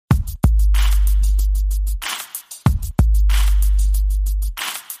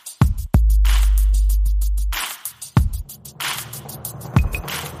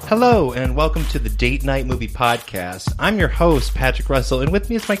Hello, and welcome to the Date Night Movie Podcast. I'm your host, Patrick Russell, and with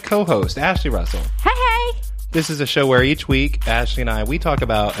me is my co-host, Ashley Russell. Hey! This is a show where each week, Ashley and I, we talk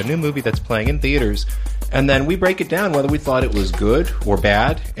about a new movie that's playing in theaters, and then we break it down whether we thought it was good or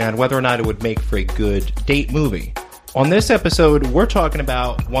bad, and whether or not it would make for a good date movie. On this episode, we're talking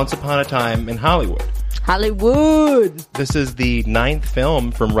about Once Upon a Time in Hollywood. Hollywood! This is the 9th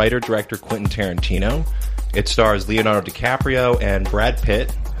film from writer-director Quentin Tarantino. It stars Leonardo DiCaprio and Brad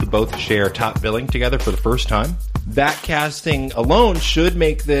Pitt, who both share top billing together for the first time. That casting alone should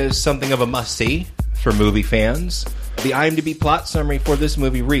make this something of a must-see for movie fans. The IMDb plot summary for this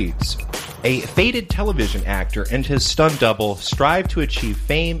movie reads, a faded television actor and his stunt double strive to achieve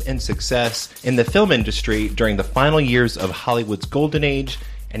fame and success in the film industry during the final years of Hollywood's golden age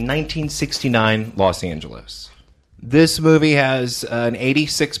in 1969 Los Angeles. This movie has an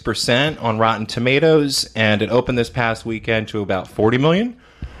 86% on Rotten Tomatoes, and it opened this past weekend to about 40 million,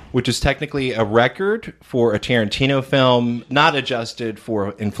 which is technically a record for a Tarantino film, not adjusted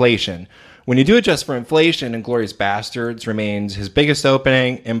for inflation. When you do adjust for inflation, Inglourious Basterds remains his biggest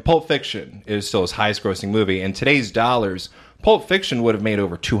opening, and Pulp Fiction is still his highest-grossing movie. In today's dollars, Pulp Fiction would have made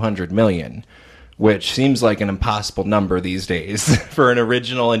over 200 million, which seems like an impossible number these days for an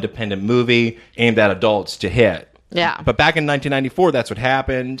original independent movie aimed at adults to hit. Yeah. But back in 1994, that's what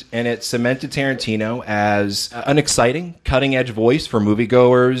happened, and it cemented Tarantino as an exciting, cutting-edge voice for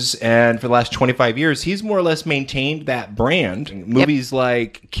moviegoers, and for the last 25 years, he's more or less maintained that brand. Movies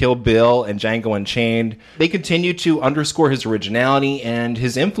like Kill Bill and Django Unchained, they continue to underscore his originality and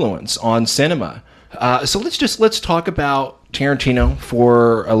his influence on cinema. So let's talk about Tarantino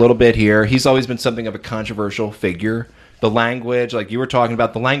for a little bit here. He's always been something of a controversial figure. The language, like you were talking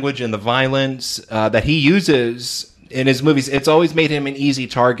about, the language and the violence that he uses in his movies, it's always made him an easy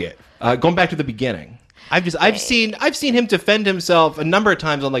target. Going back to the beginning, I've seen him defend himself a number of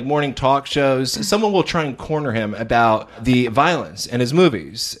times on like morning talk shows. Someone will try and corner him about the violence in his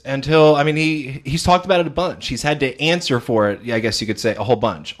movies until, I mean, he's talked about it a bunch. He's had to answer for it, I guess you could say, a whole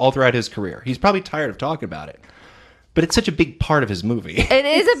bunch all throughout his career. He's probably tired of talking about it. But it's such a big part of his movie. It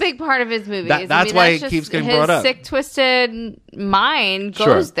is a big part of his movie. That's why it keeps getting brought up. His sick, twisted mind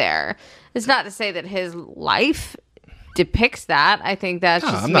goes there. It's not to say that his life depicts that. I think that's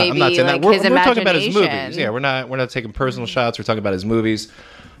just I'm not saying like that. his imagination. We're talking about his movies. Yeah, we're not taking personal shots. We're talking about his movies.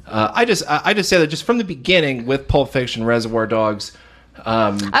 I just say that just from the beginning with Pulp Fiction, Reservoir Dogs.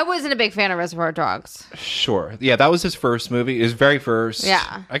 I wasn't a big fan of Reservoir Dogs. Sure. Yeah, that was his first movie. His very first.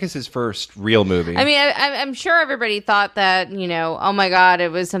 Yeah. I guess his first real movie. I mean, I'm sure everybody thought that, oh my God,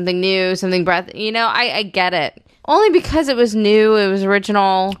 it was something new, something breath. I get it. Only because it was new, it was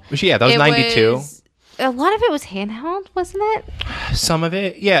original. Yeah, that was 92. A lot of it was handheld, wasn't it? Some of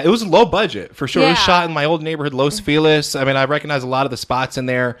it, yeah. It was low budget, for sure. Yeah. It was shot in my old neighborhood, Los Feliz. I mean, I recognize a lot of the spots in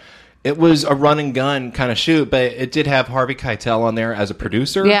there. It was a run and gun kind of shoot, but it did have Harvey Keitel on there as a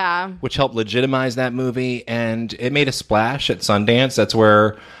producer, which helped legitimize that movie, and it made a splash at Sundance.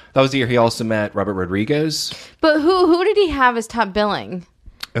 That was the year he also met Robert Rodriguez. But who did he have as top billing?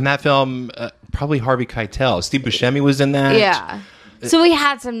 In that film, probably Harvey Keitel. Steve Buscemi was in that. Yeah. So he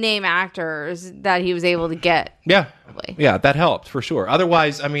had some name actors that he was able to get. Yeah. Yeah, that helped for sure.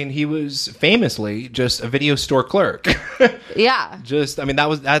 Otherwise, I mean, he was famously just a video store clerk. Yeah.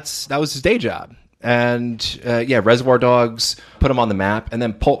 That was his day job. And Reservoir Dogs put him on the map, and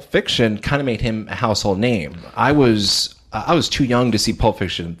then Pulp Fiction kind of made him a household name. I was too young to see Pulp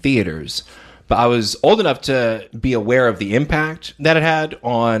Fiction in theaters, but I was old enough to be aware of the impact that it had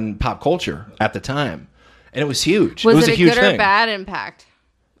on pop culture at the time. And it was huge. Was it was a huge good thing. Or bad impact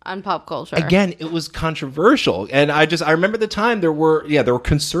on pop culture? Again, it was controversial. And I remember the time there were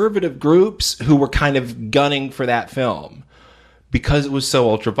conservative groups who were kind of gunning for that film because it was so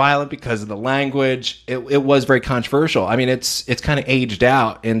ultra violent, because of the language. It was very controversial. I mean, it's kind of aged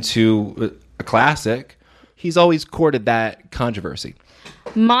out into a classic. He's always courted that controversy.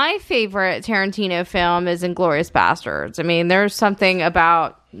 My favorite Tarantino film is Inglourious Basterds. I mean, there's something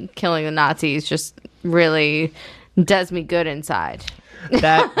about killing the Nazis just really does me good inside.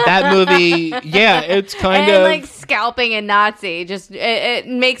 That movie, yeah, it's kind of like scalping a Nazi. Just it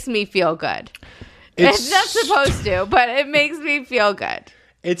makes me feel good. It's not supposed to, but it makes me feel good.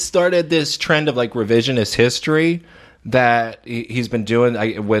 It started this trend of like revisionist history that he's been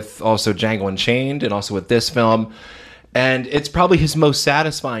doing with also Django Unchained and also with this film. And it's probably his most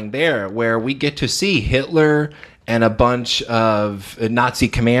satisfying there, where we get to see Hitler and a bunch of Nazi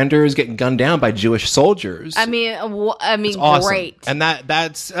commanders getting gunned down by Jewish soldiers. I mean, awesome. Great. And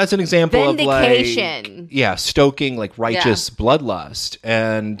that's an example Vindication. of like, stoking like righteous bloodlust.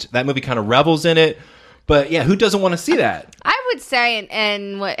 And that movie kind of revels in it. But yeah, who doesn't want to see that? I would say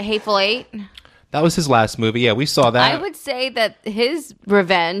in what, Hateful Eight? That was his last movie. Yeah, we saw that. I would say that his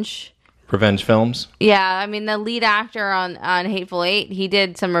revenge films. Yeah, I mean, the lead actor on Hateful Eight, he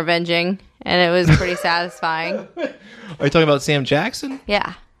did some revenging, and it was pretty satisfying. Are you talking about Sam Jackson?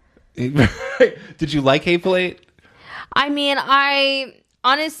 Yeah. Did you like Hateful Eight? I mean, I've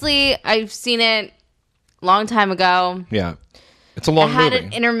seen it a long time ago. Yeah. It's a long movie. I had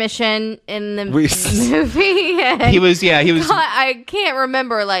an intermission in the movie. He was. I can't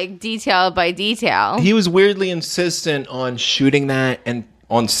remember, like, detail by detail. He was weirdly insistent on shooting that and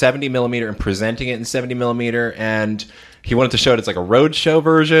on 70 millimeter and presenting it in 70 millimeter, and he wanted to show it as like a roadshow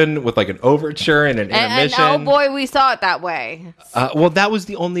version with like an overture and an intermission. And oh boy, we saw it that way. Well, that was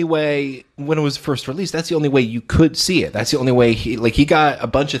the only way when it was first released. That's the only way you could see it. That's the only way he got a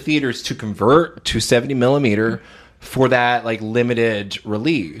bunch of theaters to convert to 70 millimeter for that like limited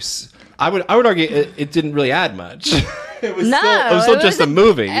release. I would argue it didn't really add much. It was still just a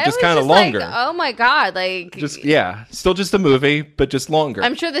movie, just kind of longer. Like, oh my god, like still just a movie, but just longer.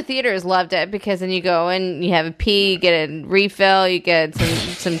 I'm sure the theaters loved it because then you go in, you have a pee, you get a refill, you get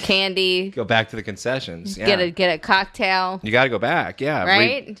some candy, go back to the concessions, get a cocktail. You got to go back, yeah,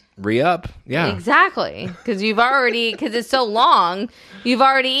 right, re-up, yeah, exactly, because it's so long, you've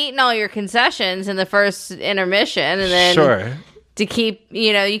already eaten all your concessions in the first intermission, and then sure. To keep,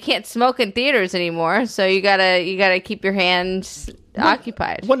 you can't smoke in theaters anymore, so you gotta keep your hands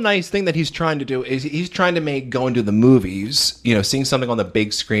occupied. One nice thing that he's trying to do is he's trying to make going to the movies, seeing something on the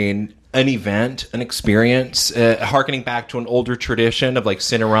big screen, an event, an experience, harkening back to an older tradition of like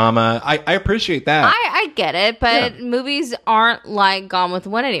Cinerama. I appreciate that. I get it, but movies aren't like Gone with the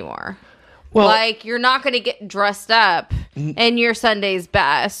Wind anymore. Well, like, you're not going to get dressed up in your Sunday's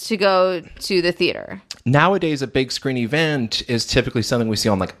best to go to the theater. Nowadays, a big screen event is typically something we see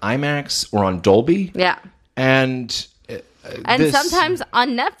on like IMAX or on Dolby. Yeah. And sometimes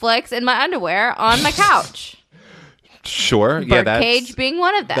on Netflix in my underwear on my couch. Sure. Birdcage being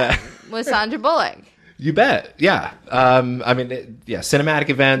one of them with Sandra Bullock. You bet. Yeah. Cinematic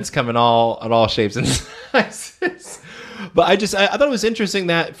events come in all shapes and sizes. But I thought it was interesting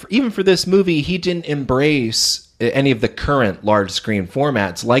that even for this movie, he didn't embrace any of the current large screen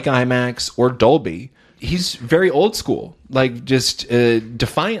formats like IMAX or Dolby. He's very old school, like just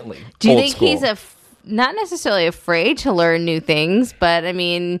defiantly. Do you old think school. he's not necessarily afraid to learn new things, but I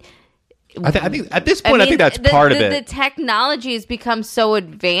mean, I think at this point, I think that's part of it. The technology has become so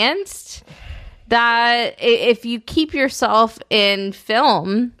advanced that if you keep yourself in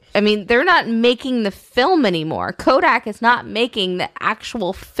film, I mean, they're not making the film anymore. Kodak is not making the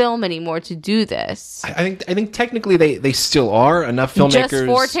actual film anymore to do this. I think technically they still are. Enough filmmakers. Just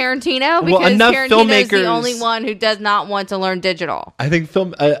for Tarantino? Because Tarantino's the only one who does not want to learn digital. I think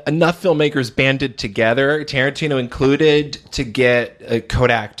enough filmmakers banded together, Tarantino included, to get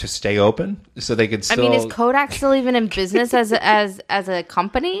Kodak to stay open so they could still... I mean, is Kodak still even in business as a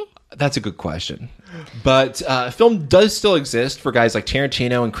company? That's a good question. But film does still exist for guys like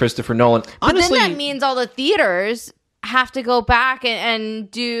Tarantino and Christopher Nolan. Honestly, but then that means all the theaters have to go back and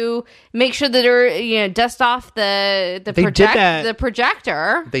make sure that they're dust off the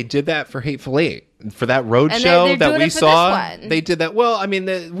projector. They did that for Hateful Eight. For that road show that we saw, they did that. Well, I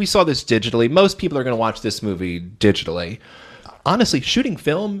mean, we saw this digitally. Most people are going to watch this movie digitally. Honestly, shooting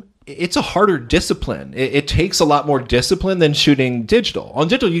film, it's a harder discipline. It takes a lot more discipline than shooting digital. On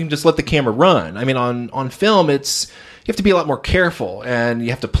digital, you can just let the camera run. I mean, on film, you have to be a lot more careful and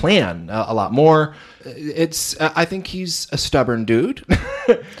you have to plan a lot more. I think he's a stubborn dude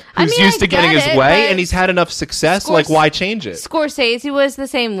who's used to getting his way, and he's had enough success. Like, why change it? Scorsese was the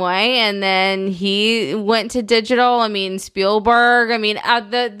same way, and then he went to digital. I mean, Spielberg. I mean,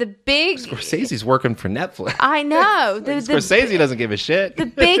 the big Scorsese's working for Netflix. I know. Scorsese doesn't give a shit. The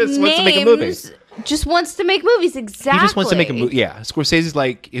big just names wants to make a movie. Just wants to make movies. Exactly. He just wants to make a movie. Yeah, Scorsese's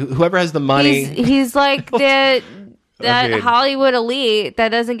like whoever has the money. He's like that Hollywood elite that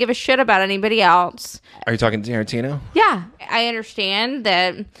doesn't give a shit about anybody else. Are you talking Tarantino? Yeah. I understand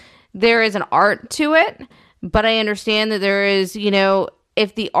that there is an art to it, but I understand that there is,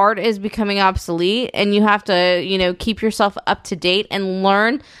 if the art is becoming obsolete and you have to, keep yourself up to date and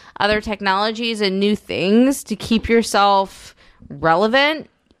learn other technologies and new things to keep yourself relevant,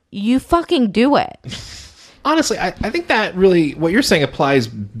 you fucking do it. Honestly, I think that really, what you're saying applies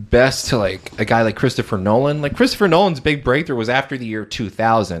best to like a guy like Christopher Nolan. Like Christopher Nolan's big breakthrough was after the year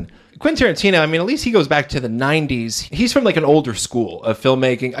 2000. Quentin Tarantino, I mean, at least he goes back to the 90s. He's from like an older school of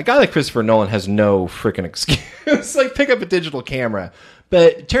filmmaking. A guy like Christopher Nolan has no freaking excuse. Like, pick up a digital camera.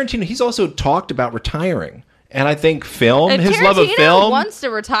 But Tarantino, he's also talked about retiring. And I think film, if his Tarantino love of film, wants to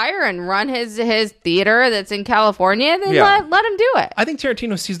retire and run his theater that's in California, then Yeah. let him do it. I think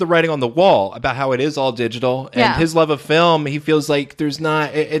Tarantino sees the writing on the wall about how it is all digital, and Yeah. his love of film, he feels like there's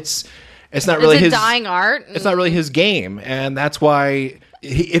not, it's not really It's a his dying art. It's not really his game, and that's why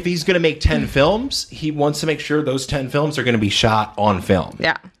if he's going to make 10 films, he wants to make sure those 10 films are going to be shot on film.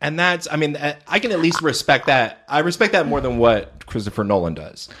 Yeah. And that's, I mean, I can at least respect that. I respect that more than what Christopher Nolan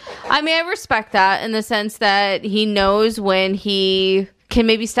does. I mean, I respect that in the sense that he knows when he can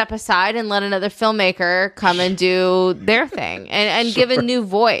maybe step aside and let another filmmaker come and do their thing and give a new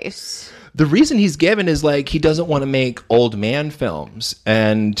voice. The reason he's given is like he doesn't want to make old man films,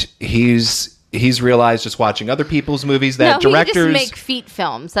 and he's realized just watching other people's movies that directors he just make feet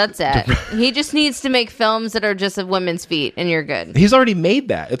films. That's it. He just needs to make films that are just of women's feet, and you're good. He's already made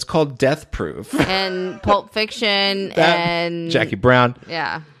that. It's called Death Proof. And Pulp Fiction and Jackie Brown.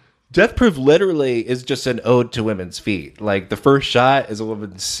 Yeah. Death Proof literally is just an ode to women's feet. Like the first shot is a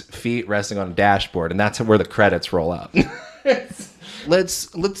woman's feet resting on a dashboard, and that's where the credits roll up. Let's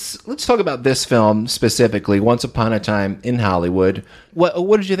talk about this film specifically. Once Upon a Time in Hollywood.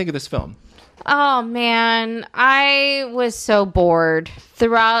 What did you think of this film? Oh man, I was so bored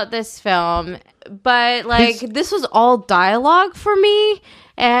throughout this film, but this was all dialogue for me,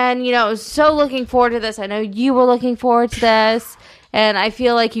 and I was so looking forward to this. I know you were looking forward to this, and I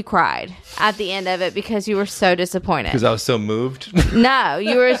feel like you cried at the end of it because you were so disappointed. Because I was so moved. No,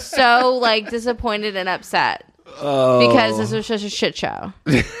 you were so disappointed and upset because this was such a shit show.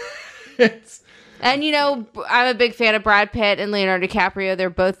 And, I'm a big fan of Brad Pitt and Leonardo DiCaprio. They're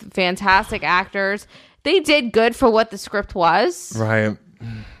both fantastic actors. They did good for what the script was. Right.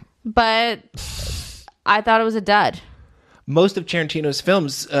 But I thought it was a dud. Most of Tarantino's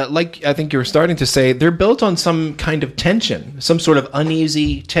films, like I think you were starting to say, they're built on some kind of tension, some sort of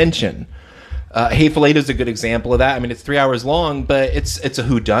uneasy tension. Hateful Eight is a good example of that. I mean, it's 3 hours long, but it's a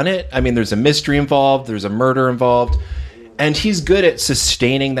whodunit. I mean, there's a mystery involved. There's a murder involved. And he's good at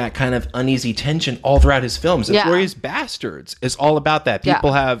sustaining that kind of uneasy tension all throughout his films. Inglourious Bastards is all about that.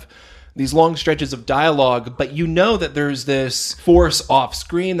 People have these long stretches of dialogue, but you know that there's this force off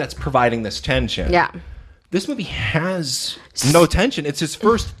screen that's providing this tension. Yeah. This movie has no tension. It's his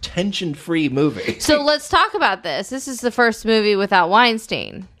first tension-free movie. So let's talk about this. This is the first movie without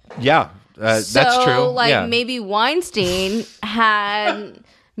Weinstein. Yeah, that's true. Maybe Weinstein had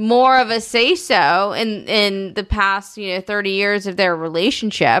more of a say-so in the past 30 years of their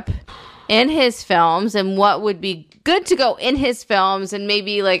relationship in his films, and what would be good to go in his films, and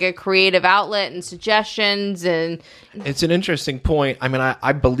maybe a creative outlet and suggestions. And it's an interesting point. I mean,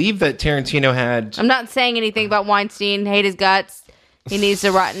 I believe that Tarantino had... I'm not saying anything about Weinstein. Hate his guts. He needs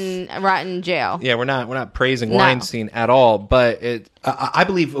to rot in jail. Yeah, we're not praising Weinstein at all, but I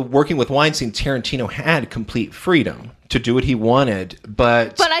believe working with Weinstein, Tarantino had complete freedom to do what he wanted,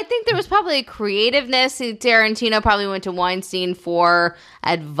 but I think there was probably a creativeness. Tarantino probably went to Weinstein for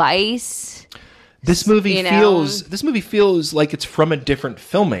advice. This movie feels like it's from a different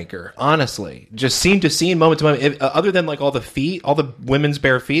filmmaker, honestly. Just scene to scene, moment to moment. Other than all the women's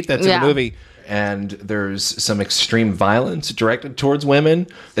bare feet that's in the movie, and there's some extreme violence directed towards women.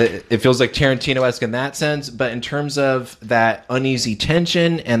 It feels like Tarantino-esque in that sense, but in terms of that uneasy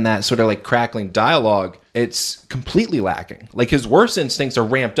tension and that sort of crackling dialogue, it's completely lacking. His worst instincts are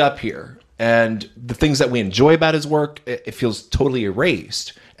ramped up here, and the things that we enjoy about his work, it feels totally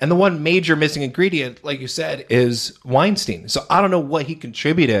erased. And the one major missing ingredient, like you said, is Weinstein. So I don't know what he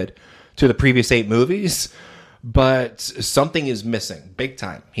contributed to the previous 8 movies, but something is missing big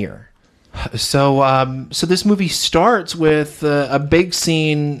time here. So this movie starts with a big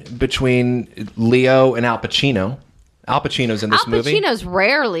scene between Leo and Al Pacino. Al Pacino's in this movie. Al Pacino's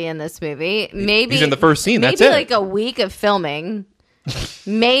rarely in this movie. Maybe he's in the first scene. That's maybe it. A week of filming.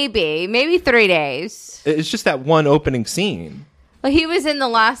 maybe 3 days. It's just that one opening scene. Well, he was in the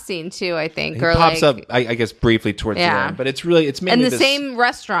last scene too, I think. He pops up, I guess, briefly towards the end, but it's mainly in the same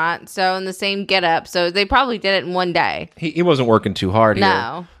restaurant, so in the same getup. So they probably did it in one day. He wasn't working too hard here.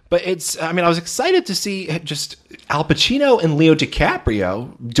 No. But I was excited to see just Al Pacino and Leo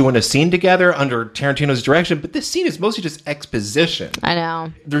DiCaprio doing a scene together under Tarantino's direction. But this scene is mostly just exposition. I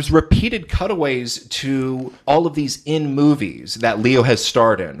know. There's repeated cutaways to all of these movies that Leo has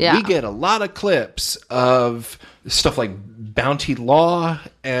starred in. Yeah. We get a lot of clips of stuff like Bounty Law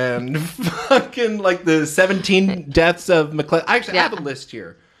and fucking the 17 deaths of McClellan. I have a list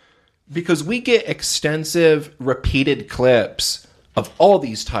here because we get extensive repeated clips of all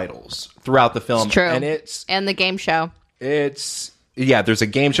these titles throughout the film. It's true. And the game show. There's a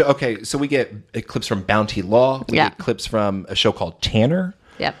game show. Okay, so we get clips from Bounty Law. We get clips from a show called Tanner.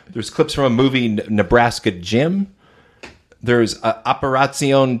 Yep. There's clips from a movie, Nebraska Jim. There's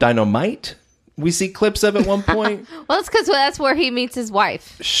Operacion Dynamite. We see clips of at one point. Well, it's because that's where he meets his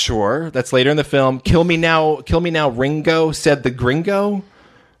wife. Sure, that's later in the film. Kill me now, Ringo, said the gringo.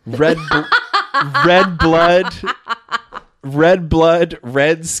 Red blood,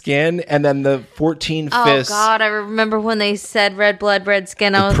 red skin, and then the 14 fists. Oh God, I remember when they said red blood, red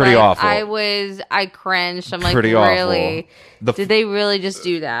skin. I was Pretty like, awful. I cringed. I'm like, Pretty really? awful. Did they really just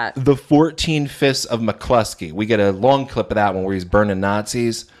do that? The 14 fists of McCluskey. We get a long clip of that one where he's burning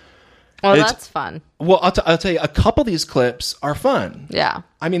Nazis. Oh, that's fun. Well, I'll tell you, a couple of these clips are fun. Yeah.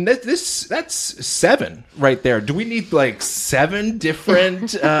 I mean, that's 7 right there. Do we need like 7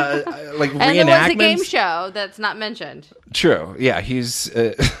 different like reenactments? And there was a game show that's not mentioned. True. Yeah, he's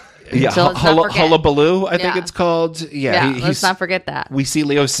So let's not forget. Hullabaloo, I think it's called. Yeah, let's not forget that. We see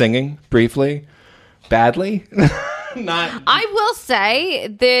Leo singing briefly, badly. Not. I will say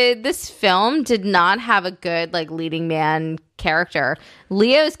this film did not have a good like leading man character.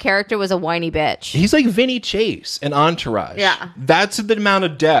 Leo's character was a whiny bitch. He's like Vinny Chase in Entourage. Yeah. That's the amount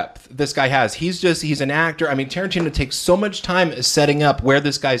of depth this guy has. He's an actor. I mean, Tarantino takes so much time setting up where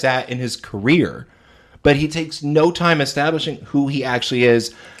this guy's at in his career, but he takes no time establishing who he actually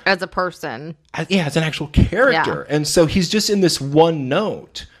is as a person. As an actual character. Yeah. And so he's just in this one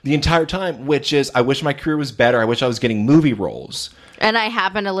note the entire time, which is, I wish my career was better. I wish I was getting movie roles. And I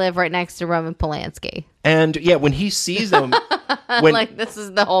happen to live right next to Roman Polanski. And yeah, when he sees them, like this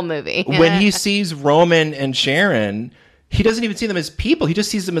is the whole movie. When he sees Roman and Sharon, he doesn't even see them as people. He just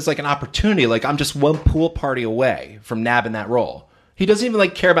sees them as like an opportunity. Like, I'm just one pool party away from nabbing that role. He doesn't even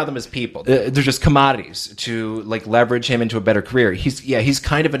like care about them as people. They're just commodities to like leverage him into a better career. He's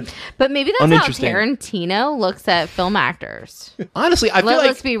kind of an But maybe that's how Tarantino looks at film actors. Honestly, I feel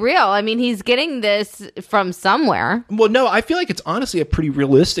let's be real. I mean, he's getting this from somewhere. Well, no, I feel like it's honestly a pretty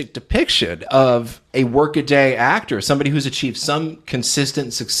realistic depiction of a workaday actor, somebody who's achieved some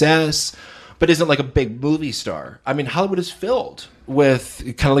consistent success, but isn't like a big movie star. I mean, Hollywood is filled with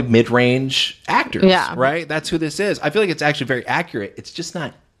kind of like mid-range actors, right? That's who this is. I feel like it's actually very accurate. It's just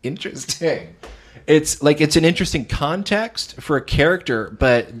not interesting. It's like it's an interesting context for a character,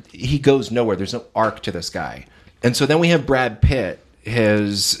 but he goes nowhere. There's no arc to this guy. And so then we have Brad Pitt,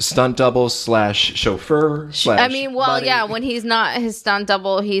 his stunt double / chauffeur / I mean, well, buddy. yeah, when he's not his stunt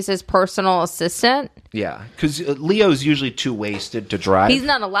double, he's his personal assistant. Yeah, because Leo's usually too wasted to drive. He's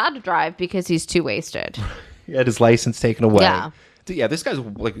not allowed to drive because he's too wasted. He had his license taken away. Yeah, this guy's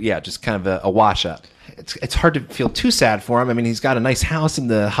like, just kind of a wash up. It's hard to feel too sad for him. I mean, he's got a nice house in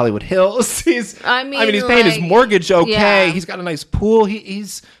the Hollywood Hills. He's paying his mortgage okay. Yeah. He's got a nice pool.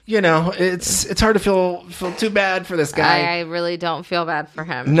 He's it's hard to feel too bad for this guy. I really don't feel bad for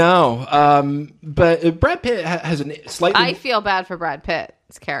him. No, but Brad Pitt has a slightly. I feel bad for Brad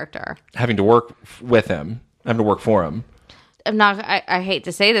Pitt's character having to work with him, having to work for him. I hate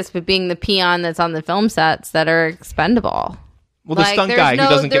to say this, but being the peon that's on the film sets that are expendable. Well, the stunt guy who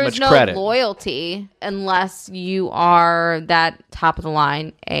doesn't get much credit. There's no loyalty unless you are that top of the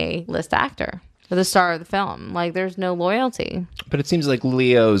line A-list actor or the star of the film. Like, there's no loyalty. But it seems like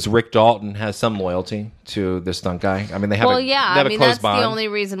Leo's Rick Dalton has some loyalty to the stunt guy. I mean, they have a close that's bond. The only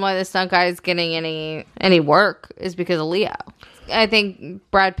reason why the stunt guy is getting any work is because of Leo. I think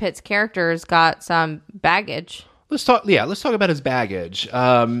Brad Pitt's character has got some baggage. Let's talk about his baggage.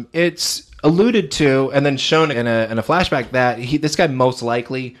 It's alluded to and then shown in a flashback that this guy most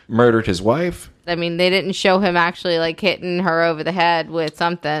likely murdered his wife. I mean, they didn't show him actually like hitting her over the head with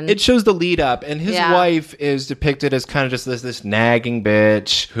something. It shows the lead up, and his wife is depicted as kind of just this nagging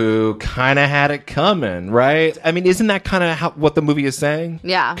bitch who kind of had it coming, right? I mean, isn't that kind of what the movie is saying?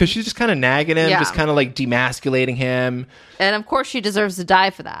 Yeah. Because she's just kind of nagging him, just kind of like demasculating him. And of course she deserves to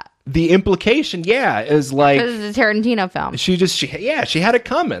die for that. The implication, is like... Because it's a Tarantino film. She had it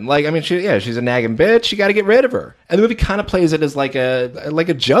coming. Like, I mean, she's a nagging bitch. You got to get rid of her. And the movie kind of plays it as like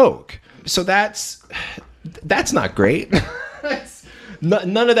a joke. So that's not great.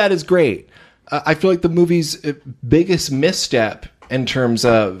 None of that is great. I feel like the movie's biggest misstep in terms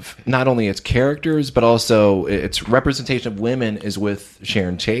of not only its characters, but also its representation of women is with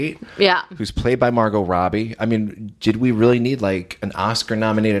Sharon Tate. Yeah. Who's played by Margot Robbie. I mean, did we really need like an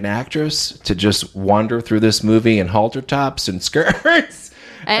Oscar-nominated actress to just wander through this movie in halter tops and skirts?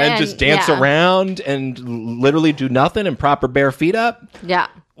 And just dance around and literally do nothing and prop her bare feet up? Yeah.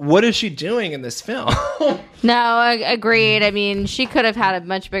 What is she doing in this film? No, agreed. I mean, she could have had a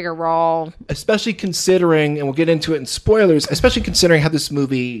much bigger role. Especially considering, and we'll get into it in spoilers, especially considering how this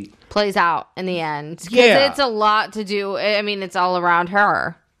movie plays out in the end. Yeah. It's a lot to do. I mean, it's all around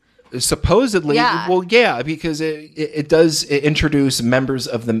her. Supposedly, Yeah. well, yeah, because it does introduce members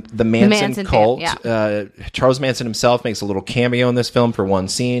of the Manson cult. Charles Manson himself makes a little cameo in this film for one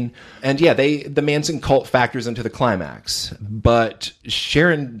scene, and the Manson cult factors into the climax. But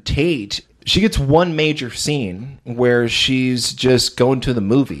Sharon Tate, she gets one major scene where she's just going to the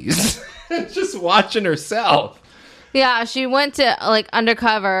movies, just watching herself. Yeah, she went to like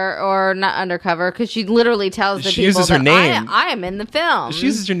undercover or not undercover because she literally tells the She people uses her that name. I am in the film. She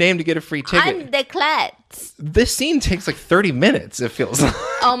uses her name to get a free ticket. I'm the klutz. This scene takes like 30 minutes, it feels like.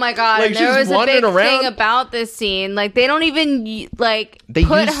 Oh my god! Like, And there she's was a big wandering around. thing about this scene. Like they don't even They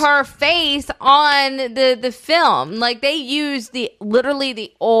put use- her face on the film. Like they use literally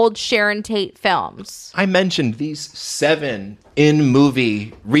the old Sharon Tate films. I mentioned these 7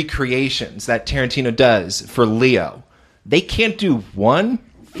 in-movie recreations that Tarantino does for Leo. They can't do one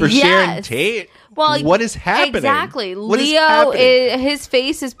for Sharon Yes. Tate? Well, what is happening? Exactly. What is Leo, happening? his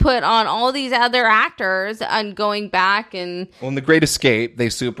face is put on all these other actors and going back and Well, in The Great Escape, they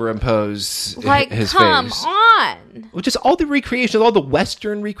superimpose like, his come face. on. Which is all the recreations, all the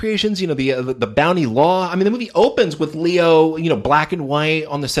Western recreations, the Bounty Law. I mean, the movie opens with Leo, black and white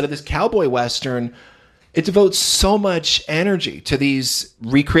on the set of this cowboy Western. It devotes so much energy to these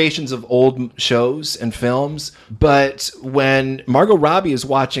recreations of old shows and films. But when Margot Robbie is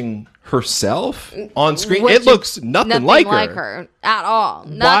watching herself on screen, Which it looks nothing like her at all.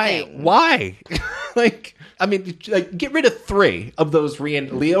 Nothing. Why? Get rid of 3 of those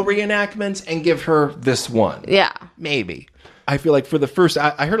Leo reenactments and give her this one. Yeah. Maybe. I feel like for the first,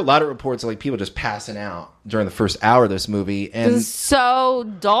 I heard a lot of reports of like people just passing out during the first hour of this movie, and It's so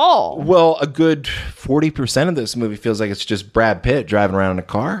dull. well, a good 40% of this movie feels like it's just Brad Pitt driving around in a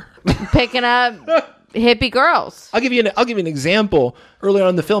car. Picking up hippie girls. I'll give you an example. Earlier on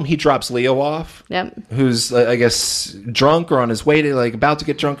in the film, he drops Leo off, Yep. who's I guess drunk or on his way to about to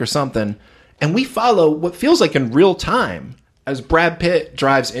get drunk or something, and we follow what feels like in real time as Brad Pitt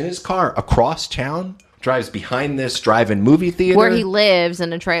drives in his car across town. Drives behind this drive-in movie theater. Where he lives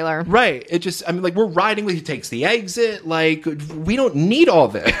in a trailer. Right. It just, we're riding with, he takes the exit. Like, we don't need all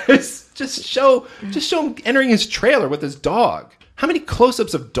this. just show him entering his trailer with his dog. How many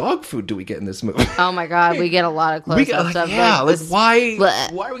close-ups of dog food do we get in this movie? Oh my god, we get a lot of close-ups of this- why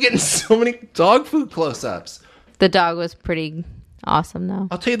Blech. are we getting so many dog food close-ups? The dog was pretty awesome though.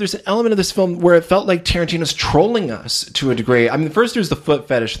 I'll tell you, there's an element of this film where it felt like Tarantino's trolling us to a degree. First there's the foot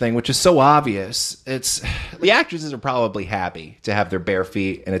fetish thing, which is so obvious. It's the actresses are probably happy to have their bare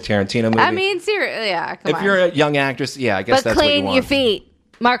feet in a Tarantino movie. Seriously, yeah, come on. If you're a young actress, yeah, I guess But that's what you clean want. your feet.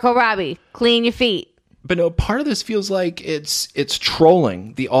 Marco Robbie, clean your feet. But no, part of this feels like it's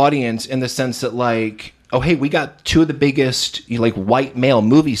trolling the audience in the sense that like, oh hey, we got 2 of the biggest white male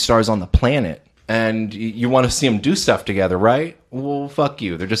movie stars on the planet. And you want to see them do stuff together, right? Well, fuck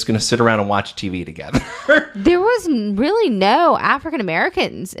you. They're just going to sit around and watch TV together. There was really no African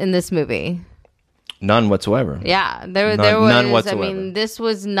Americans in this movie. None whatsoever. Yeah, there was. None whatsoever. This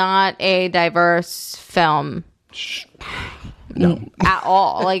was not a diverse film. No. At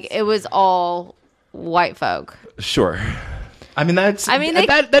all. Like it was all white folk. Sure.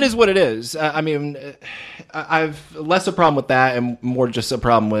 That is what it is. I've less a problem with that and more just a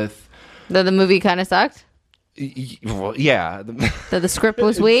problem with. The movie kind of sucked. Well, yeah. That the script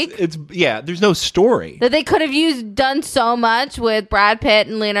was weak. It's there's no story. That they could have done so much with Brad Pitt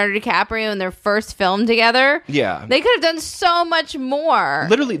and Leonardo DiCaprio in their first film together. Yeah. They could have done so much more.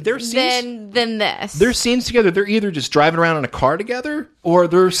 Literally, their scenes than this. Their scenes together, they're either just driving around in a car together or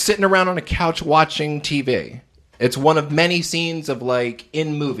they're sitting around on a couch watching TV. It's one of many scenes of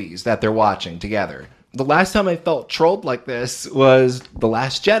in movies that they're watching together. The last time I felt trolled like this was The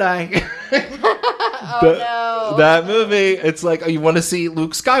Last Jedi. No. That movie, it's like, oh, you want to see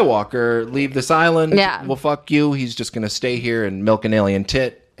Luke Skywalker leave this island? Yeah. Well, fuck you. He's just going to stay here and milk an alien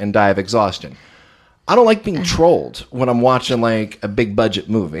tit and die of exhaustion. I don't like being trolled when I'm watching a big budget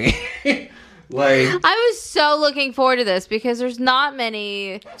movie. I was so looking forward to this because there's not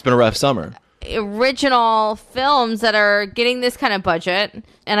many It's been a rough summer. original films that are getting this kind of budget,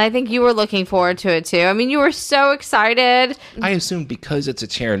 and I think you were looking forward to it too. You were so excited. I assumed because it's a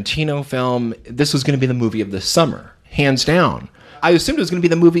Tarantino film, this was going to be the movie of the summer, hands down. I assumed it was going to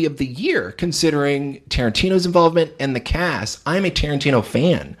be the movie of the year, considering Tarantino's involvement and the cast. I'm a Tarantino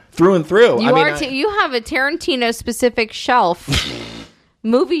fan through and through. You have a Tarantino specific shelf.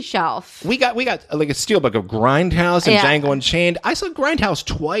 Movie shelf. We got a steelbook of Grindhouse and Yeah. Django Unchained. I saw Grindhouse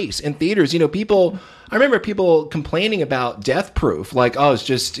twice in theaters. I remember people complaining about Death Proof, it's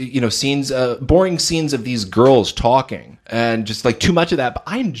just scenes, boring scenes of these girls talking, and just too much of that. But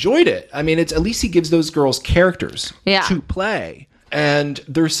I enjoyed it. It's at least he gives those girls characters Yeah. to play. And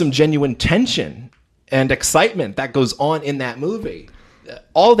there's some genuine tension and excitement that goes on in that movie.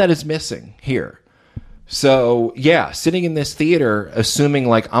 All that is missing here. So yeah, sitting in this theater, assuming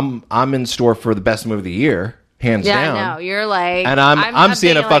like I'm in store for the best movie of the year, hands down. Yeah, no, you're like, and I'm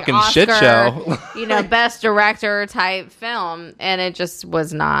seeing a thinking, fucking like, shit show. Best director type film, and it just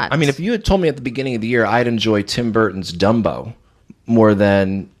was not. I mean, if you had told me at the beginning of the year I'd enjoy Tim Burton's Dumbo more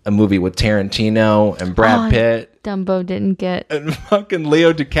than a movie with Tarantino and Brad Pitt. Dumbo didn't get. And fucking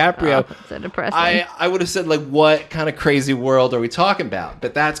Leo DiCaprio. Oh, so depressing. I would have said, like, what kind of crazy world are we talking about?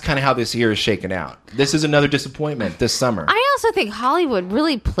 But that's kind of how this year is shaken out. This is another disappointment this summer. I also think Hollywood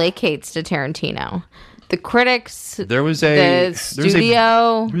really placates to Tarantino. The critics, the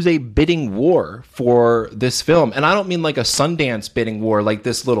studio. There was a bidding war for this film. And I don't mean like a Sundance bidding war like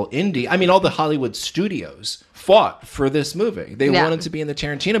this little indie. I mean all the Hollywood studios fought for this movie. They wanted to be in the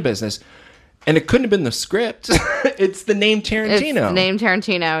Tarantino business. And it couldn't have been the script. It's the name Tarantino. It's the name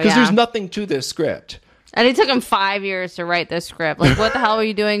Tarantino, because there's nothing to this script. And it took him 5 years to write this script. Like, what the hell were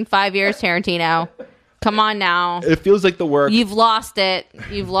you doing 5 years, Tarantino? Come on now. It feels like the work... You've lost it.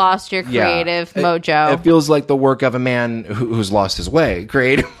 You've lost your creative mojo. It feels like the work of a man who's lost his way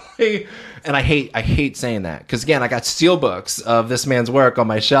creatively. And I hate saying that. Because, again, I got steelbooks of this man's work on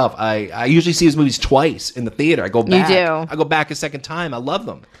my shelf. I usually see his movies twice in the theater. I go back. You do. I go back a second time. I love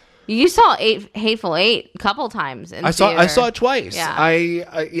them. You saw Hateful Eight a couple times in theater. I saw it twice. Yeah.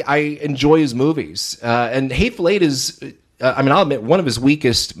 I enjoy his movies. And Hateful Eight is... I'll admit, one of his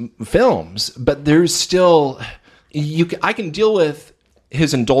weakest films, but there's still... I can deal with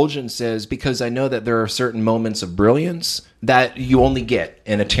his indulgences because I know that there are certain moments of brilliance that you only get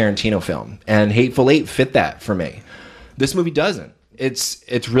in a Tarantino film. And Hateful Eight fit that for me. This movie doesn't.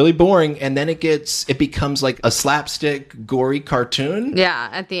 It's really boring, and then it becomes like a slapstick, gory cartoon. Yeah,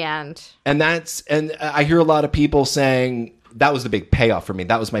 at the end. And I hear a lot of people saying... That was the big payoff for me.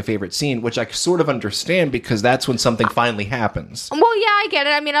 That was my favorite scene, which I sort of understand because that's when something finally happens. Well, yeah, I get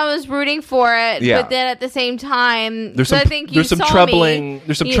it. I mean, I was rooting for it, but then at the same time, there's some troubling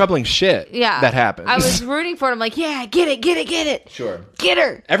shit that happens. I was rooting for it. I'm like, yeah, get it. Sure. Get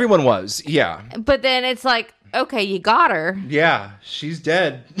her. Everyone was, yeah. But then it's like, okay, you got her. Yeah, she's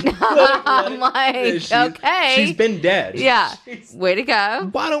dead. I'm like, okay. She's been dead. Yeah. Way to go.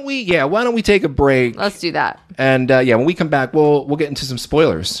 Why don't we take a break? Let's do that. And when we come back, we'll get into some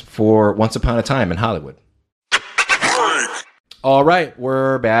spoilers for Once Upon a Time in Hollywood. All right,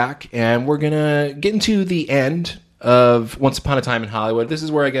 we're back, and we're going to get into the end of Once Upon a Time in Hollywood. This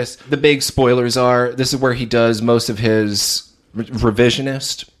is where I guess the big spoilers are. This is where he does most of his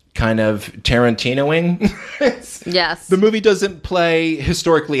revisionist kind of Tarantinoing. Yes. The movie doesn't play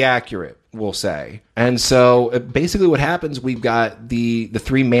historically accurate, we'll say. And so basically what happens, we've got the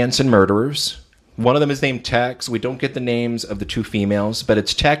three Manson murderers. One of them is named Tex. We don't get the names of the two females, but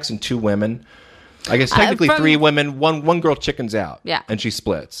it's Tex and two women. I guess technically three women. One girl chickens out. Yeah. And she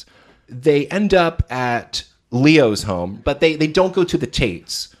splits. They end up at Leo's home, but they don't go to the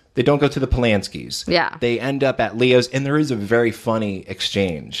Tates. They don't go to the Polanskis. Yeah. They end up at Leo's, and there is a very funny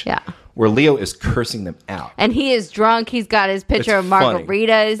exchange. Yeah. Where Leo is cursing them out. And he is drunk. He's got his picture of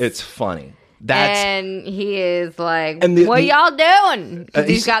margaritas. It's funny. And he is like, what y'all doing?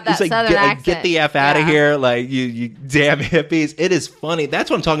 He's got that southern accent. Get the F out of here. Like, you damn hippies. It is funny. That's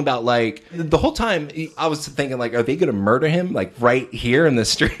what I'm talking about. Like, the whole time I was thinking, like, are they going to murder him? Like, right here in the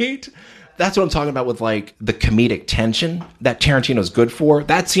street? That's what I'm talking about with, like, the comedic tension that Tarantino's good for.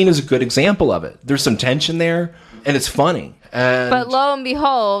 That scene is a good example of it. There's some tension there, and it's funny. But lo and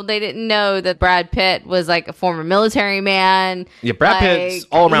behold, they didn't know that Brad Pitt was like a former military man. Yeah, Brad Pitt's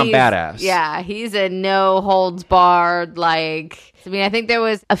all around badass. Yeah, he's a no holds barred. Like, I mean, I think there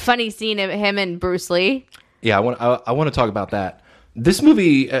was a funny scene of him and Bruce Lee. Yeah, I want to talk about that. This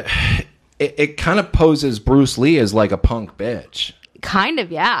movie, it kind of poses Bruce Lee as like a punk bitch. Kind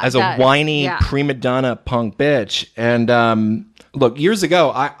of, yeah. As a whiny prima donna punk bitch. And look, years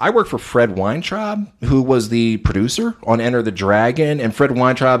ago, I worked for Fred Weintraub, who was the producer on Enter the Dragon. And Fred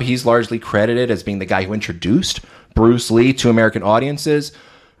Weintraub, he's largely credited as being the guy who introduced Bruce Lee to American audiences.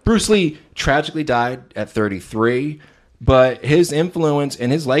 Bruce Lee tragically died at 33, but his influence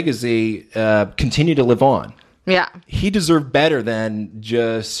and his legacy continue to live on. Yeah. He deserved better than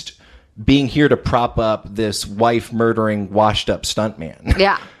just being here to prop up this wife-murdering, washed-up stuntman.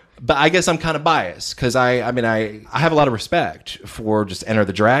 Yeah. But I guess I'm kind of biased because I have a lot of respect for just Enter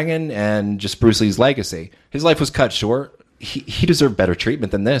the Dragon and just Bruce Lee's legacy. His life was cut short. He deserved better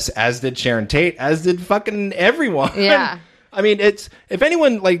treatment than this, as did Sharon Tate, as did fucking everyone. Yeah. I mean, if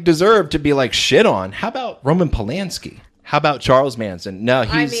anyone like deserved to be like shit on, how about Roman Polanski? How about Charles Manson? No,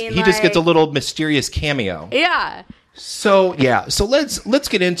 he just gets a little mysterious cameo. Yeah. So yeah, so let's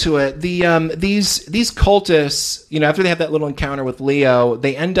get into it. These cultists, after they have that little encounter with Leo,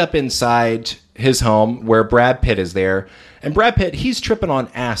 they end up inside his home where Brad Pitt is there, and Brad Pitt, he's tripping on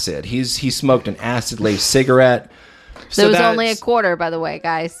acid. He smoked an acid-laced cigarette. So it was only a quarter, by the way,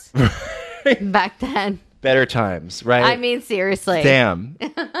 guys. Back then. Better times, right? I mean, seriously. Damn.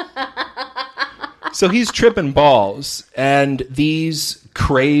 So he's tripping balls, and these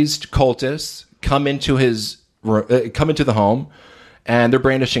crazed cultists come into the home, and they're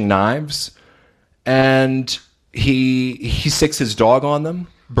brandishing knives, and he sicks his dog on them,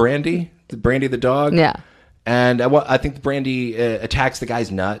 Brandy the dog. Yeah. And I think Brandy attacks the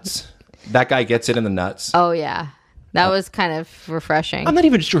guy's nuts. That guy gets it in the nuts. Oh yeah. That was kind of refreshing. I'm not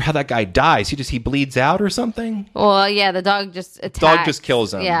even sure how that guy dies. He bleeds out or something. Well, yeah, the dog just attacks. Dog just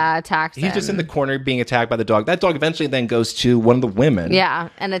kills him. Yeah, attacks him. He's just in the corner being attacked by the dog. That dog eventually then goes to one of the women. Yeah,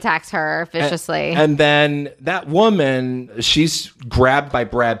 and attacks her viciously. And then that woman, she's grabbed by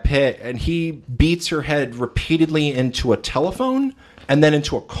Brad Pitt, and he beats her head repeatedly into a telephone and then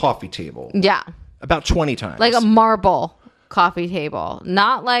into a coffee table. Yeah. About 20 times. Like a marble coffee table,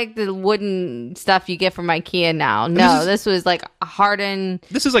 not like the wooden stuff you get from IKEA now. No, this was like hardened.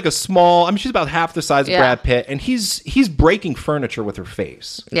 This is like a small. I mean, she's about half the size of Brad Pitt, and he's breaking furniture with her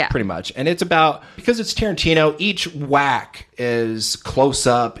face. Yeah, pretty much. And it's because it's Tarantino. Each whack is close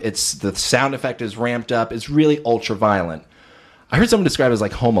up. The sound effect is ramped up. It's really ultra violent. I heard someone describe it as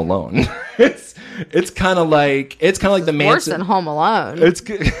like Home Alone. it's kind of like the Manson. Worse than Home Alone. It's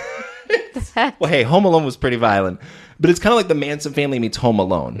well, hey, Home Alone was pretty violent. But it's kind of like the Manson family meets Home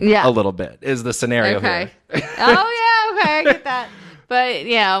Alone. Yeah. A little bit is the scenario here. Oh, yeah. Okay. I get that. But,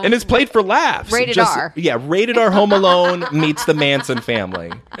 yeah. And it's played for laughs. Rated R. Yeah. Rated R Home Alone meets the Manson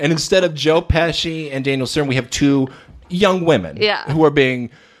family. And instead of Joe Pesci and Daniel Stern, we have two young women who are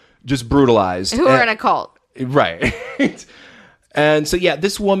being just brutalized. Who are in a cult. Right. And so, yeah,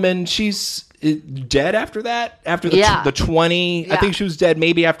 this woman, she's dead after that. After the 20. Yeah. I think she was dead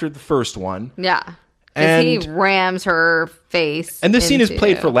maybe after the first one. Yeah. And he rams her face. And this scene is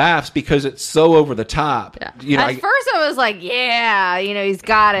played for laughs because it's so over the top. Yeah. At first I was like, he's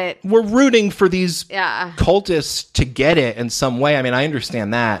got it. We're rooting for these cultists to get it in some way. I mean, I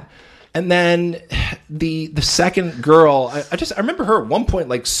understand that. And then the second girl, I remember her at one point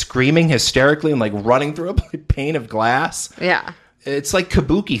like screaming hysterically and like running through a pane of glass. Yeah. It's like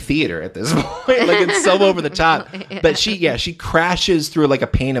kabuki theater at this point. Like it's so over the top. But she crashes through like a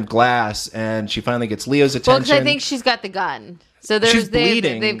pane of glass and she finally gets Leo's attention. Well, because I think she's got the gun. So she's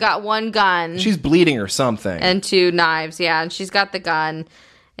bleeding. They've got one gun. She's bleeding or something. And two knives, yeah. And she's got the gun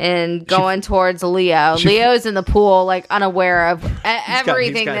and going towards Leo. Leo's in the pool, like unaware of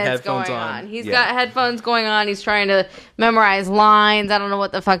everything that's going on. He's got headphones going on. He's trying to memorize lines. I don't know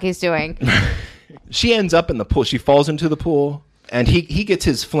what the fuck he's doing. She ends up in the pool. She falls into the pool. And he gets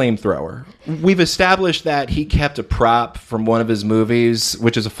his flamethrower. We've established that he kept a prop from one of his movies,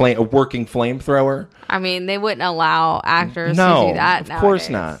 which is a working flamethrower. I mean, they wouldn't allow actors to do that nowadays. Of course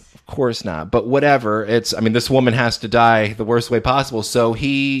not. Of course not. But whatever. This woman has to die the worst way possible. So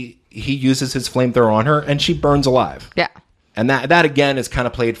he uses his flamethrower on her, and she burns alive. Yeah. And that again is kind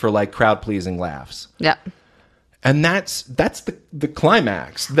of played for like crowd pleasing laughs. Yeah. And that's the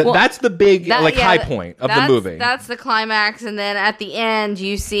climax. That's the big high point of the movie. That's the climax, and then at the end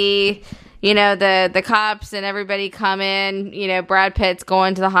you see, the cops and everybody come in. Brad Pitt's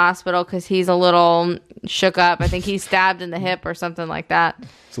going to the hospital because he's a little shook up. I think he's stabbed in the hip or something like that.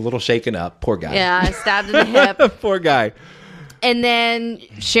 It's a little shaken up. Poor guy. Yeah, stabbed in the hip. Poor guy. And then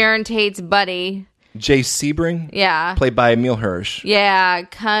Sharon Tate's buddy, Jay Sebring, played by Emil Hirsch,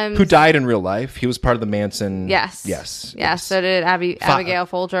 comes, who died in real life. He was part of the Manson. Yes. So did Abigail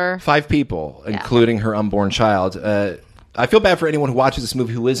Folger. 5 people, including her unborn child. I feel bad for anyone who watches this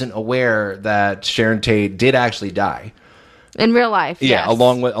movie who isn't aware that Sharon Tate did actually die in real life. Yeah,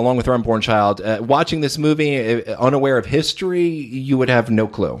 along with her unborn child. Watching this movie, unaware of history, you would have no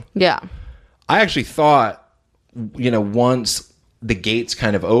clue. Yeah, I actually thought, once the gates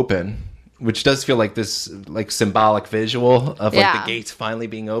kind of open, which does feel like this like symbolic visual of like the gates finally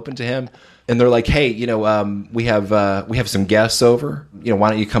being open to him. And they're like, hey, we have some guests over. Why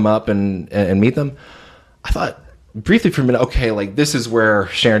don't you come up and meet them? I thought briefly for a minute, okay, like this is where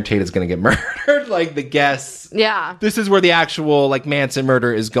Sharon Tate is going to get murdered. Like the guests. Yeah. This is where the actual like Manson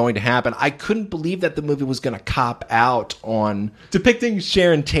murder is going to happen. I couldn't believe that the movie was going to cop out on depicting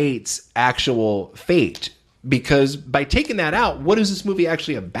Sharon Tate's actual fate. because by taking that out, what is this movie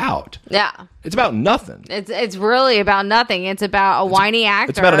actually about? Yeah. It's about nothing. It's really about nothing. It's about a whiny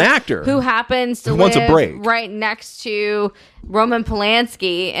actor. It's about an actor who happens to wants a live break. right next to Roman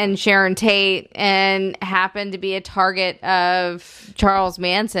Polanski and Sharon Tate, and happen to be a target of Charles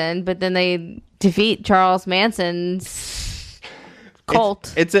Manson. But then they defeat Charles Manson's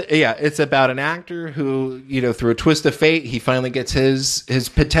cult. It's about an actor who, through a twist of fate, he finally gets his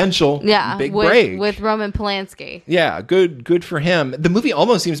potential big break with Roman Polanski. Yeah, good for him. The movie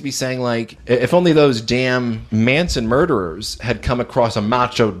almost seems to be saying, like, if only those damn Manson murderers had come across a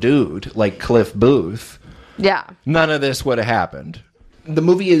macho dude like Cliff Booth, none of this would have happened. The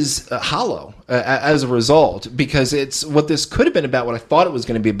movie is hollow as a result, because it's what this could have been about. What I thought it was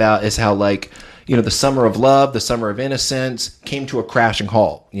going to be about is how, like, the summer of love, the summer of innocence came to a crashing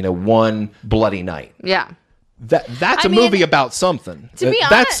halt, one bloody night. Yeah. That's a movie about something.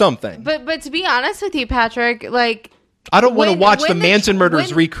 That's something. But to be honest with you, Patrick, like, I don't want to watch the Manson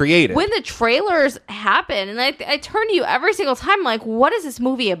murders recreated. When the trailers happen, and I turn to you every single time, like, what is this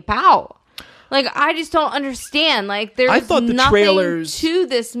movie about? Like, I just don't understand. Like, there's nothing to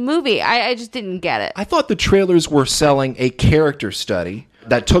this movie. I just didn't get it. I thought the trailers were selling a character study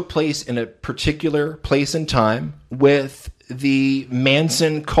that took place in a particular place and time with the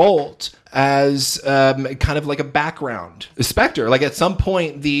Manson cult as kind of like a background specter. Like, at some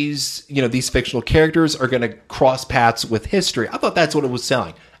point, these fictional characters are going to cross paths with history. I thought that's what it was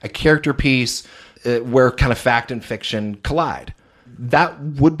selling. A character piece where kind of fact and fiction collide. That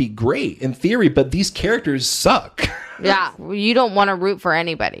would be great in theory, but these characters suck. Yeah, you don't want to root for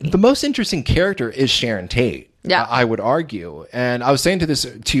anybody. The most interesting character is Sharon Tate. Yeah, I would argue. And I was saying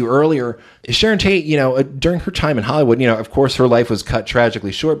to you earlier, Sharon Tate, during her time in Hollywood, of course her life was cut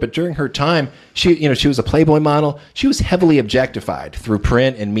tragically short, but during her time, she was a Playboy model. She was heavily objectified through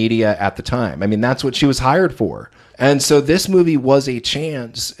print and media at the time. I mean, that's what she was hired for. And so this movie was a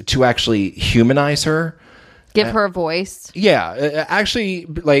chance to actually humanize her. Give her a voice. Yeah, actually,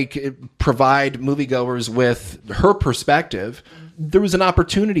 like, provide moviegoers with her perspective. There was an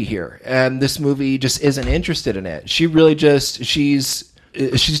opportunity here, and this movie just isn't interested in it. She really she's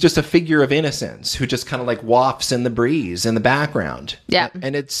just a figure of innocence who just kind of like wafts in the breeze in the background. Yeah,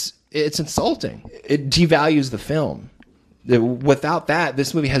 and it's insulting. It devalues the film. Without that,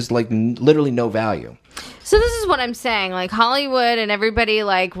 this movie has like literally no value. So this is what I'm saying. Like, Hollywood and everybody,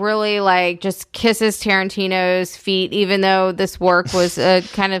 like, really, like, just kisses Tarantino's feet, even though this work was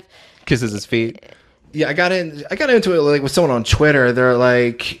kind of kisses his feet. Yeah, I got into it like with someone on Twitter. They're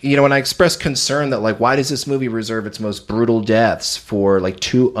like, when I expressed concern that, like, why does this movie reserve its most brutal deaths for like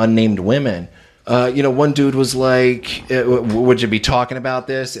two unnamed women? One dude was like, would you be talking about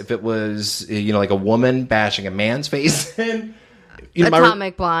this if it was, like a woman bashing a man's face in?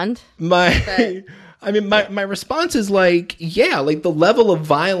 Atomic Blonde. My response is like, yeah, like the level of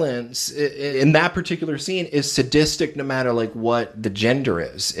violence in that particular scene is sadistic no matter like what the gender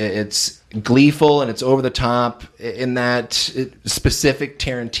is. It's gleeful and it's over the top in that specific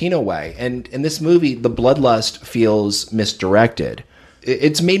Tarantino way. And in this movie, the bloodlust feels misdirected.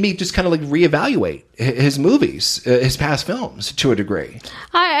 It's made me just kind of like reevaluate his movies, his past films to a degree.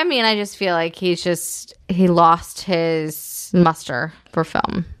 I mean, I just feel like he lost his muster for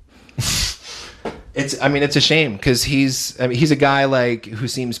film. It's a shame because he's a guy like who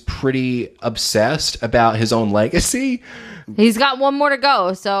seems pretty obsessed about his own legacy. He's got one more to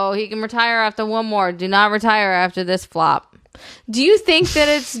go, so he can retire after one more. Do not retire after this flop. Do you think that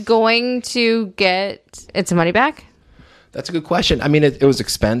it's going to get its money back? That's a good question. I mean, it was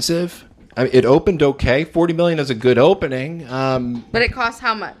expensive. It opened okay. $40 million is a good opening. But it costs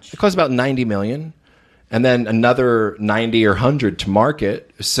how much? It costs about $90 million. And then another 90 or 100 to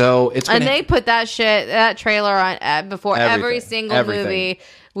market. So it's and they put that trailer on before every single movie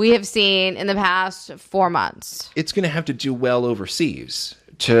we have seen in the past 4 months. It's going to have to do well overseas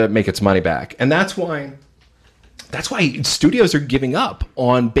to make its money back. And that's why studios are giving up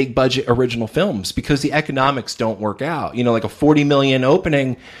on big budget original films, because the economics don't work out. Like a $40 million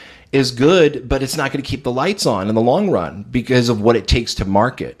opening is good, but it's not going to keep the lights on in the long run because of what it takes to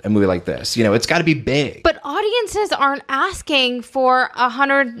market a movie like this. It's got to be big. But audiences aren't asking for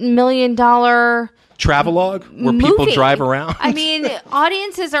 $100 million travelogue where people drive around. I mean,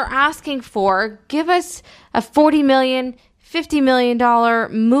 audiences are asking for, give us a $40 million, $50 million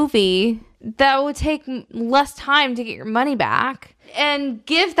movie that would take less time to get your money back, and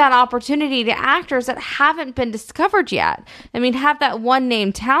give that opportunity to actors that haven't been discovered yet. I mean, have that one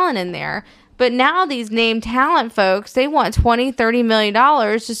name talent in there, But now these named talent folks, they want $20-30 million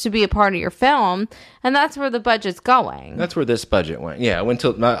just to be a part of your film, and that's where the budget's going. That's where this budget went. Yeah, it went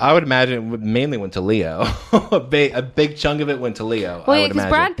to. I would imagine it mainly went to Leo. a big chunk of it went to Leo. Well, because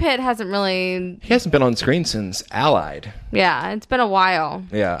Brad Pitt hasn't really. He hasn't been on screen since Allied. Yeah, it's been a while.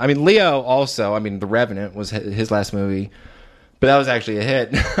 Yeah, I mean Leo also. I mean, The Revenant was his last movie, but that was actually a hit.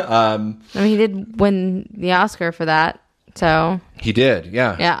 I mean, he did win the Oscar for that. So he did,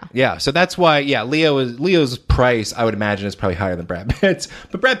 yeah. So that's why, Leo's price, I would imagine, is probably higher than Brad Pitt's.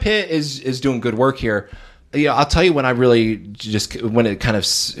 But Brad Pitt is doing good work here. Yeah, I'll tell you when I really when it kind of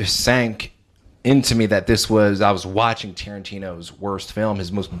sank into me that I was watching Tarantino's worst film,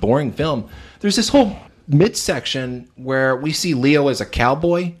 his most boring film. There's this whole midsection where we see Leo as a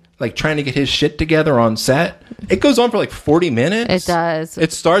cowboy, like trying to get his shit together on set. It goes on for like 40 minutes. It does.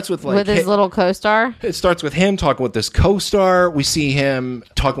 It starts with his little co-star. It starts with him talking with this co-star. We see him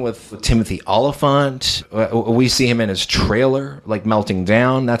talking with Timothy Olyphant. We see him in his trailer, like melting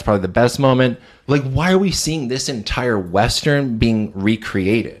down. That's probably the best moment. Like, why are we seeing this entire Western being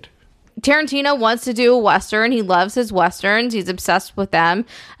recreated? Tarantino wants to do a Western. He loves his Westerns. He's obsessed with them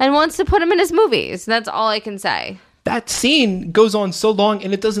and wants to put them in his movies. That's all I can say. That scene goes on so long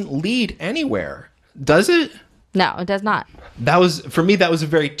and it doesn't lead anywhere. Does it? No, it does not. For me, that was a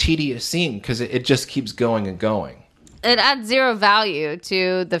very tedious scene because it just keeps going and going. It adds zero value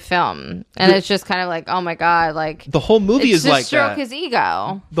to the film. And it's just kind of like, oh my God, like... The whole movie is like that. Stroke his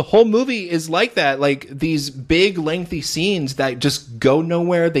ego. The whole movie is like that. Like these big, lengthy scenes that just go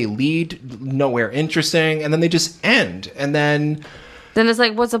nowhere. They lead nowhere interesting. And then they just end. And then... Then it's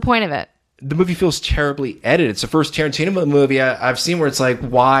like, what's the point of it? The movie feels terribly edited. It's the first Tarantino movie I've seen where it's like,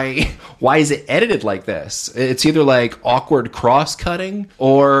 why is it edited like this? It's either like awkward cross-cutting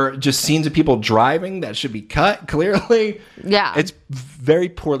or just scenes of people driving that should be cut, clearly. Yeah. It's very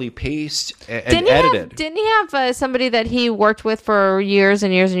poorly paced and edited. Didn't he have somebody that he worked with for years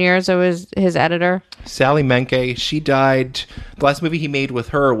and years and years? It was his editor. Sally Menke. She died. The last movie he made with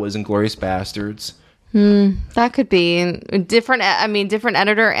her was Inglourious Bastards. That could be different. I mean, different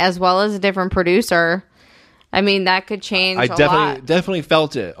editor as well as a different producer. I mean, that could change. I a lot. definitely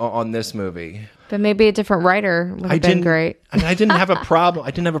felt it on this movie. But maybe a different writer would have been great. I didn't have a problem.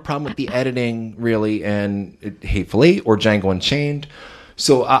 I didn't have a problem with the editing really, and Hateful Eight or Django Unchained.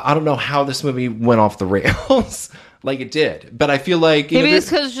 So I don't know how this movie went off the rails like it did. But I feel like maybe it's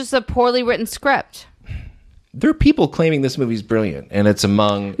because it's just a poorly written script. There are people claiming this movie's brilliant, and it's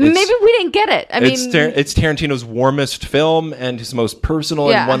among... Maybe we didn't get it. I mean... It's Tarantino's warmest film and his most personal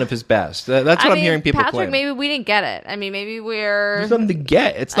and one of his best. That's what I'm hearing people Patrick, claim. maybe we didn't get it. I mean, maybe There's nothing to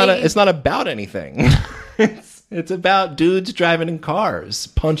get. It's not about anything. It's about dudes driving in cars,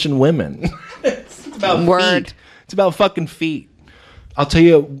 punching women. It's about feet. It's about fucking feet. I'll tell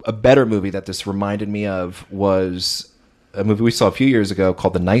you a better movie that this reminded me of was a movie we saw a few years ago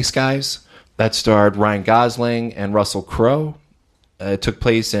called The Nice Guys. That starred Ryan Gosling and Russell Crowe. It took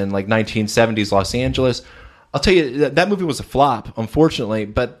place in like 1970s Los Angeles. I'll tell you, that movie was a flop, unfortunately,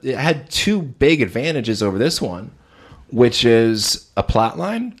 but it had two big advantages over this one, which is a plot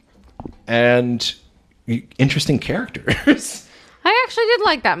line and interesting characters. I actually did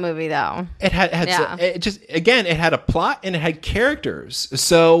like that movie, though. It had it had a plot and it had characters.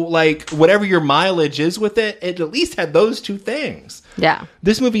 So, like, whatever your mileage is with it, it at least had those two things. Yeah.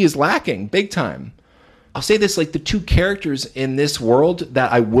 This movie is lacking big time. I'll say this, like, the two characters in this world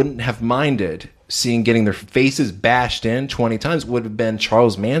that I wouldn't have minded seeing getting their faces bashed in 20 times would have been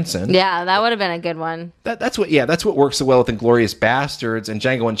Charles Manson. Yeah, that would have been a good one. That's what works so well with Inglourious Bastards and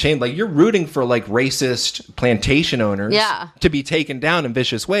Django Unchained. Like, you're rooting for like racist plantation owners to be taken down in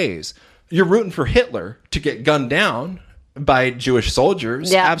vicious ways. You're rooting for Hitler to get gunned down by Jewish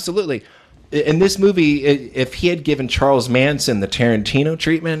soldiers. Yeah. Absolutely. In this movie, if he had given Charles Manson the Tarantino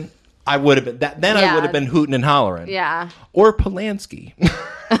treatment, I would have been I would have been hooting and hollering. Yeah. Or Polanski.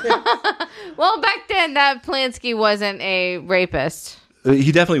 Well, back then, that Polanski wasn't a rapist.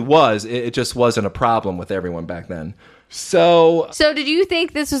 He definitely was. It just wasn't a problem with everyone back then. So did you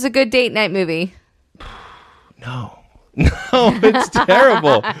think this was a good date night movie? No, it's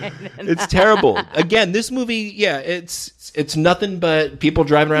terrible. It's terrible. Again, this movie, it's nothing but people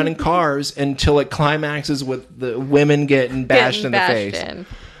driving around in cars until it climaxes with the women getting bashed in the face.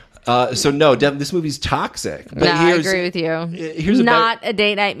 So no, this movie's toxic. But I agree with you. Here's not a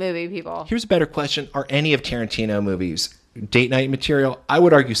date night movie, people. Here's a better question: are any of Tarantino movies date night material? I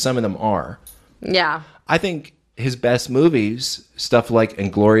would argue some of them are. Yeah, I think his best movies, stuff like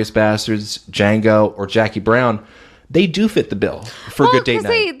Inglourious Bastards, Django, or Jackie Brown, they do fit the bill for a good date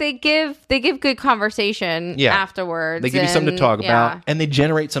night. They give good conversation afterwards. They give you something to talk about, and they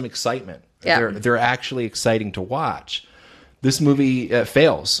generate some excitement. Yeah. They're actually exciting to watch. This movie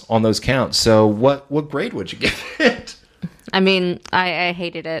fails on those counts. So what grade would you give it? I mean, I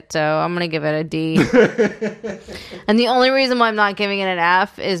hated it, so I'm going to give it a D. And the only reason why I'm not giving it an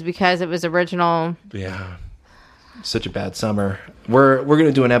F is because it was original. Yeah. Such a bad summer. We're going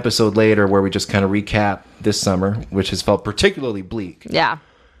to do an episode later where we just kind of recap this summer, which has felt particularly bleak. Yeah.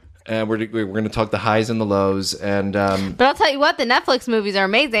 And we're going to talk the highs and the lows. And But I'll tell you what, the Netflix movies are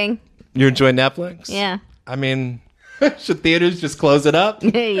amazing. You enjoy Netflix? Yeah. I mean, should theaters just close it up?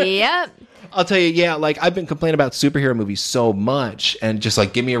 Yep. I'll tell you, yeah, like I've been complaining about superhero movies so much and just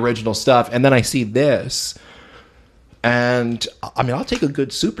like give me original stuff. And then I see this. And I mean, I'll take a good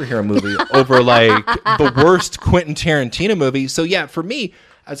superhero movie over like the worst Quentin Tarantino movie. So yeah, for me,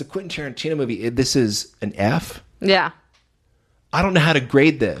 as a Quentin Tarantino movie, this is an F. Yeah. I don't know how to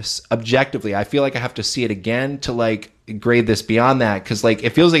grade this objectively. I feel like I have to see it again to like grade this beyond that. Cause like,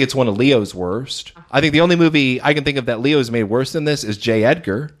 it feels like it's one of Leo's worst. I think the only movie I can think of that Leo's made worse than this is J.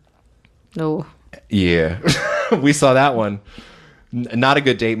 Edgar. No. Yeah. We saw that one. Not a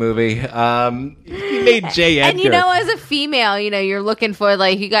good date movie. He made J. Edgar. And you know, as a female, you know, you're looking for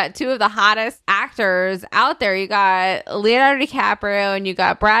like, you got two of the hottest actors out there. You got Leonardo DiCaprio and you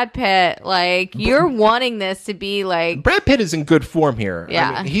got Brad Pitt. Like, you're wanting this to be like. Brad Pitt is in good form here.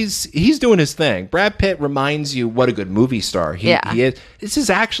 Yeah. I mean, he's doing his thing. Brad Pitt reminds you what a good movie star he is. This is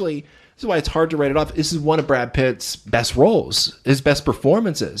why it's hard to write it off. This is one of Brad Pitt's best roles, his best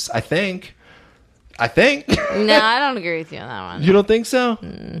performances, I think. No, I don't agree with you on that one. You don't think so?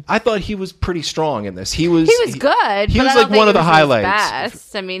 I thought he was pretty strong in this. He was good. He but was I don't like think one of it the was his highlights.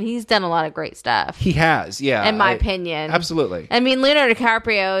 Best. I mean, he's done a lot of great stuff. He has, yeah. In my opinion. Absolutely. I mean, Leonardo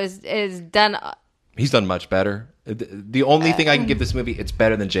DiCaprio is done. He's done much better. The only thing I can give this movie, it's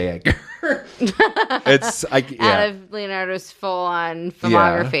better than J. Edgar. Out of Leonardo's full-on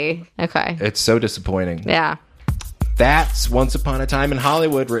filmography. Yeah. Okay. It's so disappointing. Yeah. That's Once Upon a Time in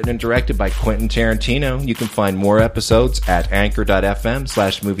Hollywood, written and directed by Quentin Tarantino. You can find more episodes at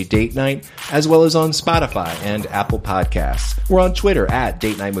anchor.fm/movie date night, as well as on Spotify and Apple Podcasts. We're on Twitter at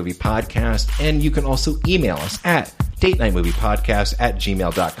Date Night Movie Podcast, and you can also email us at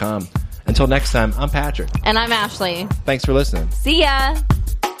datenightmoviepodcast@gmail.com. Until next time, I'm Patrick. And I'm Ashley. Thanks for listening. See ya.